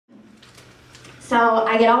So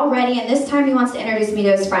I get all ready, and this time he wants to introduce me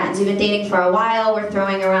to his friends. We've been dating for a while. We're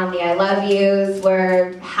throwing around the I love yous.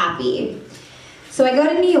 We're happy. So I go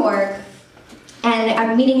to New York, and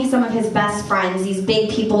I'm meeting some of his best friends, these big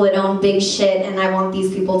people that own big shit, and I want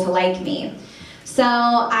these people to like me. So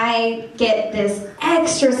I get this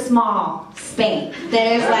extra small Spanx that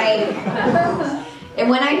is like, and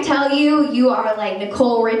when I tell you, you are like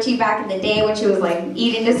Nicole Richie back in the day when she was like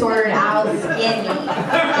eating disordered out, skinny.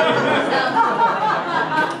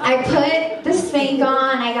 I put the Spanx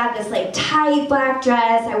on, I got this like tight black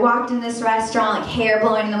dress, I walked in this restaurant, like hair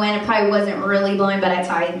blowing in the wind. It probably wasn't really blowing, but that's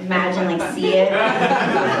how I imagine, like, see it. The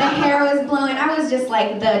hair was blowing. I was just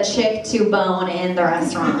like the chick to bone in the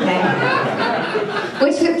restaurant, okay?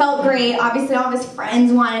 Which felt great. Obviously all of his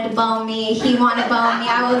friends wanted to bone me, he wanted to bone me.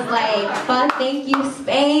 I was like, fuck, thank you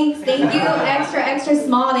Spanx, thank you, extra, extra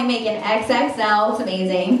small. They make an XXL, it's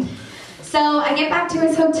amazing. So I get back to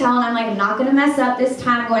his hotel and I'm like, I'm not gonna mess up this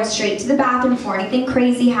time. I'm going straight to the bathroom before anything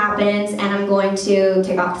crazy happens, and I'm going to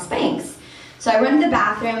take off the Spanx. So I run to the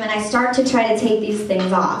bathroom and I start to try to take these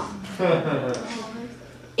things off.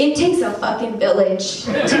 It takes a fucking village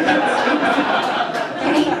to get Spanx.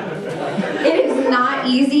 It is not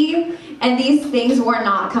easy, and these things were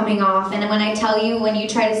not coming off. And when I tell you, when you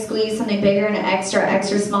try to squeeze something bigger, an extra,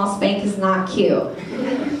 extra small Spanx is not cute.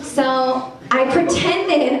 So I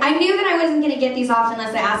pretended, I knew that I wasn't going to get these off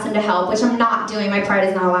unless I asked him to help, which I'm not doing, my pride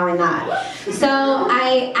is not allowing that. So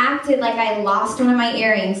I acted like I lost one of my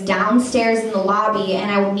earrings downstairs in the lobby,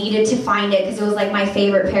 and I needed to find it because it was like my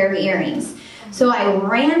favorite pair of earrings. So I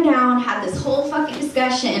ran down, had this whole fucking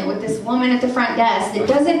discussion with this woman at the front desk that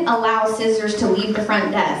doesn't allow scissors to leave the front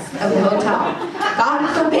desk of the hotel. God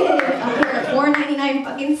forbid a pair of $4.99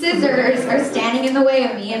 fucking scissors are standing in the way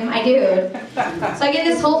of me and my dude. So I get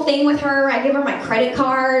this whole thing with her, I give her my credit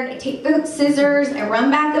card, I take the scissors, I run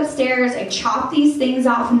back upstairs, I chop these things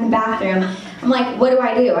off in the bathroom. I'm like, what do?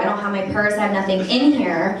 I don't have my purse, I have nothing in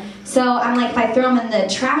here. So I'm like, if I throw them in the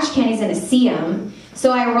trash can, he's gonna see them.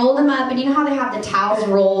 So I rolled them up, and you know how they have the towels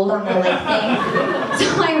rolled on the like thing? So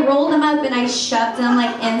I rolled them up and I shoved them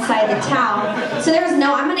like inside the towel. So there was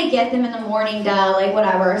no, I'm gonna get them in the morning, duh, like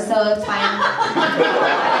whatever, so it's fine.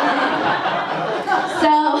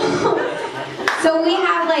 So we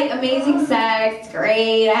have like amazing sex,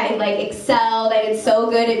 great, I like excelled, I did so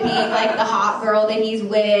good at being like the hot girl that he's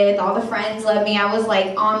with, all the friends love me, I was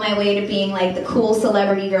like on my way to being like the cool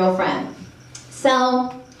celebrity girlfriend. So,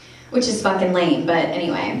 which is fucking lame, but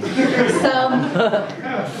anyway. So,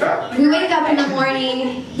 we wake up in the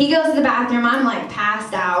morning, he goes to the bathroom, I'm like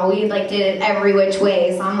passed out, we like did it every which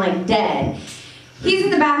way, so I'm like dead. He's in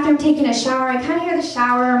the bathroom taking a shower, I kind of hear the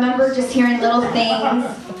shower, I remember just hearing little things.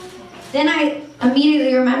 Then I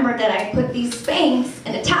immediately remembered that I put these Spanx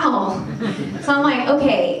in a towel. So I'm like,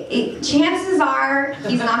 okay, chances are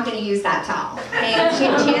he's not gonna use that towel. Okay?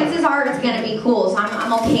 Chances are it's gonna be cool, so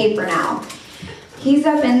I'm okay for now. He's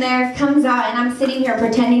up in there, comes out, and I'm sitting here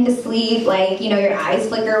pretending to sleep, like, you know, your eyes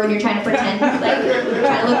flicker when you're trying to pretend, like, you're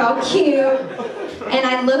trying to look all cute. And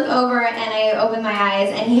I look over and I open my eyes,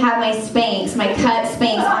 and he had my Spanx, my cut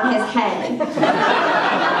Spanx on his head.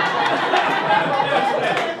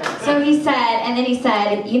 So he said, and then he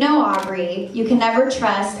said, you know, Aubrey, you can never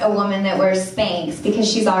trust a woman that wears Spanx because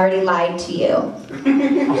she's already lied to you.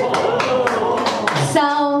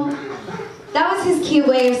 So that was his cute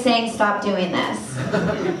way of saying, stop doing this.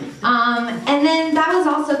 And then that was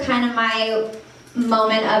also kind of my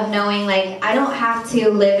moment of knowing, like, I don't have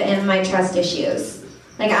to live in my trust issues.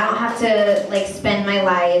 Like, I don't have to, like, spend my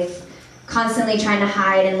life constantly trying to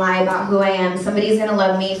hide and lie about who I am. Somebody's gonna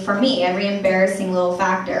love me for me, every embarrassing little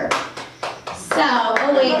factor. So,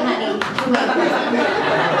 oh wait, honey, wait.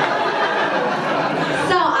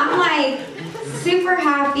 So I'm like, super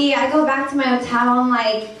happy. I go back to my hotel, I'm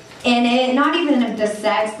like, in it, not even the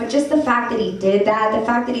sex, but just the fact that he did that, the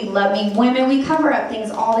fact that he loved me. Women, we cover up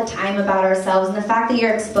things all the time about ourselves, and the fact that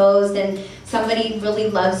you're exposed and somebody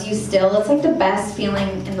really loves you still, it's like the best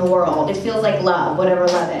feeling in the world. It feels like love, whatever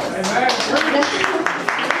love is.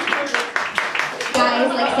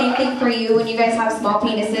 Guys, like, same thing for you when you guys have small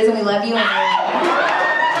penises and we love you.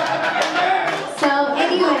 So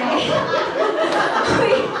anyway,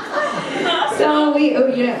 oh,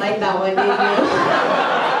 you didn't like that one, did you?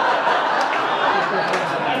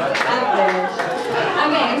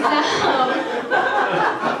 Okay,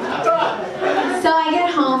 so I get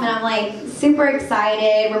home and I'm like super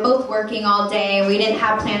excited. We're both working all day. We didn't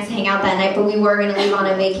have plans to hang out that night, but we were going to leave on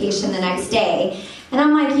a vacation the next day. And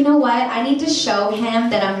I'm like, you know what? I need to show him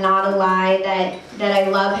that I'm not a lie, that I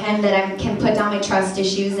love him, that I can put down my trust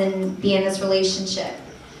issues and be in this relationship.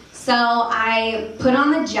 So I put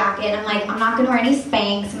on the jacket. I'm like, I'm not gonna wear any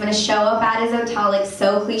Spanx. I'm gonna show up at his hotel like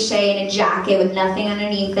so cliche in a jacket with nothing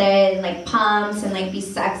underneath it, and like pumps, and like be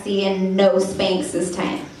sexy, and no Spanx this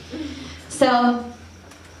time. So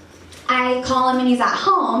I call him and he's at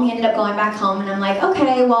home. He ended up going back home, and I'm like,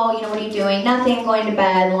 okay, well, you know, what are you doing? Nothing, going to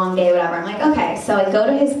bed, long day, whatever. I'm like, okay. So I go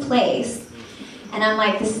to his place, and I'm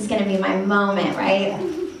like, this is gonna be my moment, right?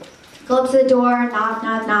 Go up to the door, knock,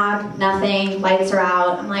 knock, knock, nothing, lights are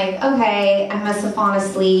out. I'm like, okay, I must have fallen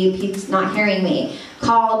asleep, he's not hearing me.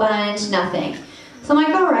 Call a bunch, nothing. So I'm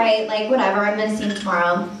like, all right, like whatever, I'm gonna see him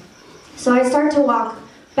tomorrow. So I start to walk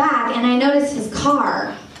back, and I notice his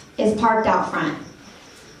car is parked out front.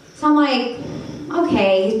 So I'm like,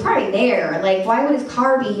 okay, he's probably there. Like, why would his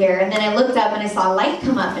car be here? And then I looked up and I saw a light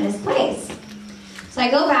come up in his place. So I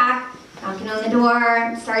go back, knocking on the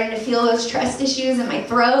door, starting to feel those trust issues in my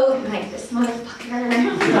throat. I'm like, this motherfucker.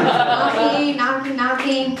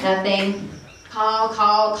 knocking, nothing.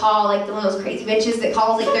 Call, like one of those crazy bitches that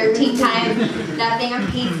calls like 13 times. Nothing. I'm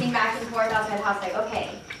pacing back and forth outside the house, like,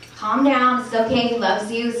 okay, calm down, it's okay, he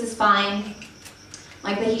loves you, this is fine.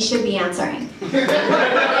 Like, but he should be answering.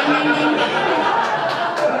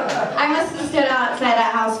 I must have stood outside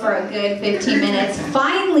that house for a good 15 minutes.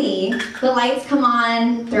 Finally, the lights come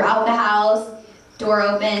on throughout the house, door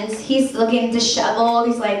opens, he's looking disheveled,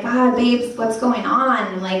 he's like, God, babes, what's going on?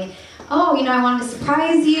 I'm like, oh, you know, I wanted to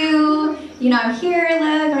surprise you, you know, I'm here,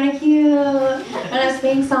 look, aren't I cute? I have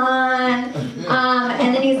Spanx on.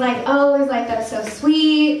 And then he's like, that's so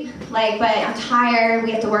sweet, like, but I'm tired,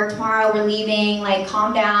 we have to work tomorrow, we're leaving, like,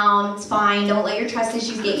 calm down, it's fine, don't let your trust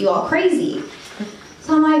issues get you all crazy.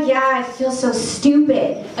 So I'm like, yeah, I feel so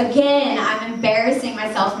stupid. Again, I'm embarrassing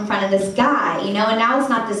myself in front of this guy, you know, and now it's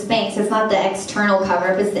not the Spanx, it's not the external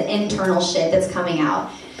cover-up, it's the internal shit that's coming out.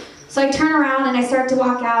 So I turn around and I start to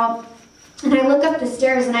walk out, and I look up the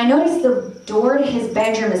stairs and I notice the door to his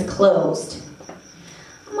bedroom is closed.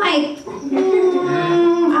 I'm like,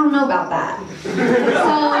 I don't know about that. So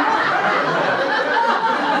I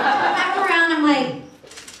back around, I'm like,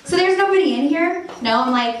 so there's nobody in here? No,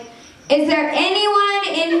 I'm like, is there anyone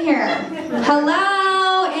in here?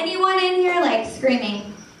 Hello? Anyone in here? Like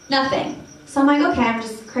screaming. Nothing. So I'm like, okay, I'm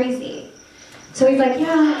just crazy. So he's like,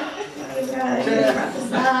 yeah, I gotta wrap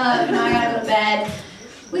this up, you know, I gotta go to bed.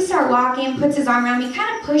 We start walking, puts his arm around me,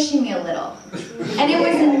 kind of pushing me a little. And it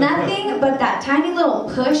was nothing but that tiny little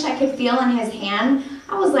push I could feel in his hand.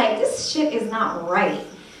 I was like, this shit is not right.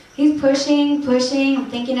 He's pushing, I'm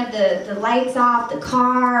thinking of the lights off, the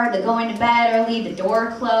car, the going to bed early, the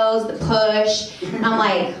door closed, the push. And I'm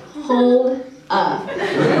like, hold up.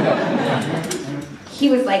 He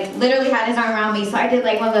was like, literally had his arm around me, so I did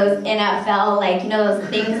like one of those NFL, like, you know, those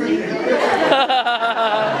things.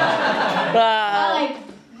 I like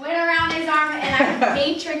went around his arm and I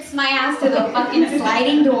matrixed my ass to the fucking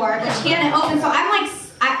sliding door, which he hadn't opened. So I'm like,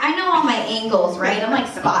 I know all my angles, right? I'm like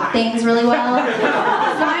spot things really well.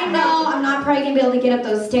 So I know I'm not probably gonna be able to get up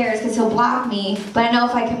those stairs because he'll block me, but I know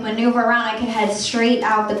if I can maneuver around, I can head straight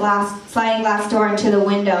out the sliding glass door into the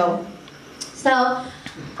window. So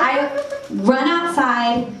I run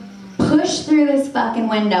outside, push through this fucking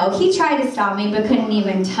window. He tried to stop me, but couldn't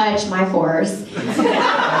even touch my force.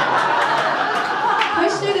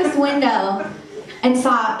 Push through this window and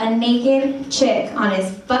saw a naked chick on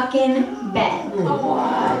his fucking bed.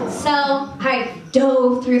 So I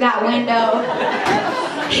dove through that window.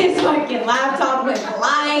 His fucking laptop went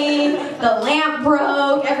flying, the lamp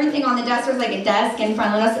broke, everything on the desk was like a desk in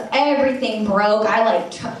front of us, everything broke. I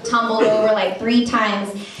like tumbled over like 3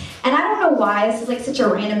 times. And I don't know why, this is like such a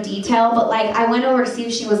random detail, but like I went over to see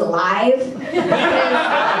if she was alive.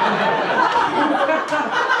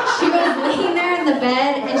 She was laying there in the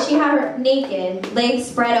bed and she had her naked, legs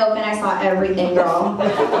spread open. I saw everything, girl.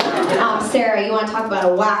 Sarah, you want to talk about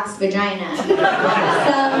a waxed vagina. So,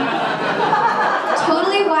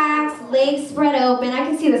 totally waxed, legs spread open. I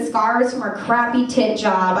can see the scars from her crappy tit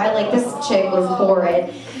job. This chick was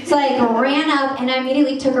horrid. So I ran up and I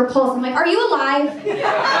immediately took her pulse. I'm like, are you alive? She's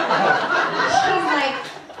like,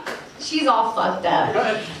 she's all fucked up.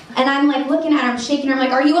 And I'm like looking at her, I'm shaking her, I'm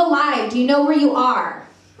like, are you alive? Do you know where you are?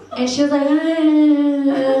 And she was like,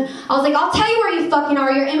 I was like, I'll tell you where you fucking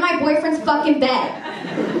are. You're in my boyfriend's fucking bed.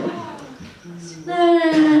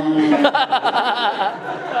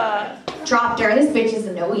 Dropped her. This bitch is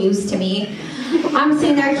no use to me. I'm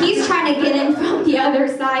sitting there. He's trying to get in from the other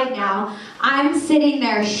side now. I'm sitting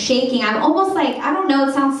there shaking. I'm almost like, I don't know,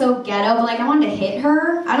 it sounds so ghetto, but like I wanted to hit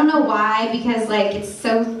her. I don't know why, because like it's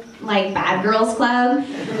so like bad girls club.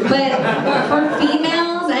 But for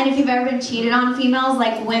females, and if you've ever been cheated on females,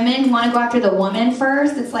 like women want to go after the woman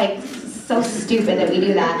first. It's like so stupid that we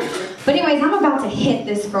do that. But anyways, I'm about to hit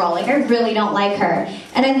this girl. Like, I really don't like her.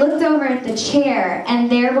 And I looked over at the chair, and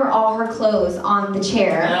there were all her clothes on the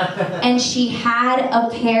chair. And she had a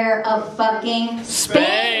pair of fucking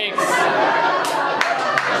Spanx.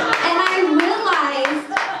 And I realized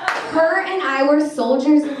her and I were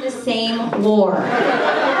soldiers in the same war.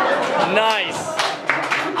 Nice.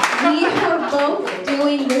 We were both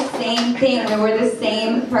doing the same thing. We were the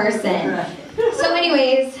same person. So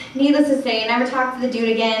anyways, needless to say, I never talked to the dude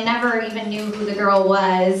again, never even knew who the girl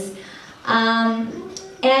was. And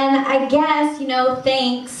I guess, you know,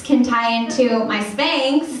 thanks can tie into my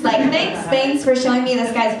Spanx. Like, thanks Spanx for showing me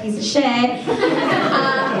this guy's a piece of shit.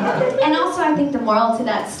 And also I think the moral to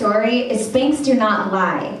that story is Spanx do not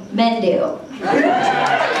lie. Men do.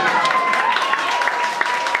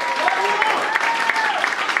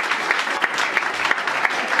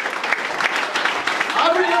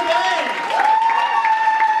 Aubrey O'Day!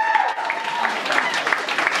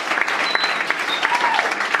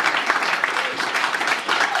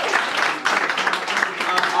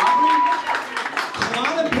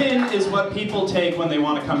 Klonopin is what people take when they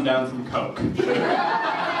want to come down from coke. So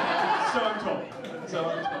I'm told.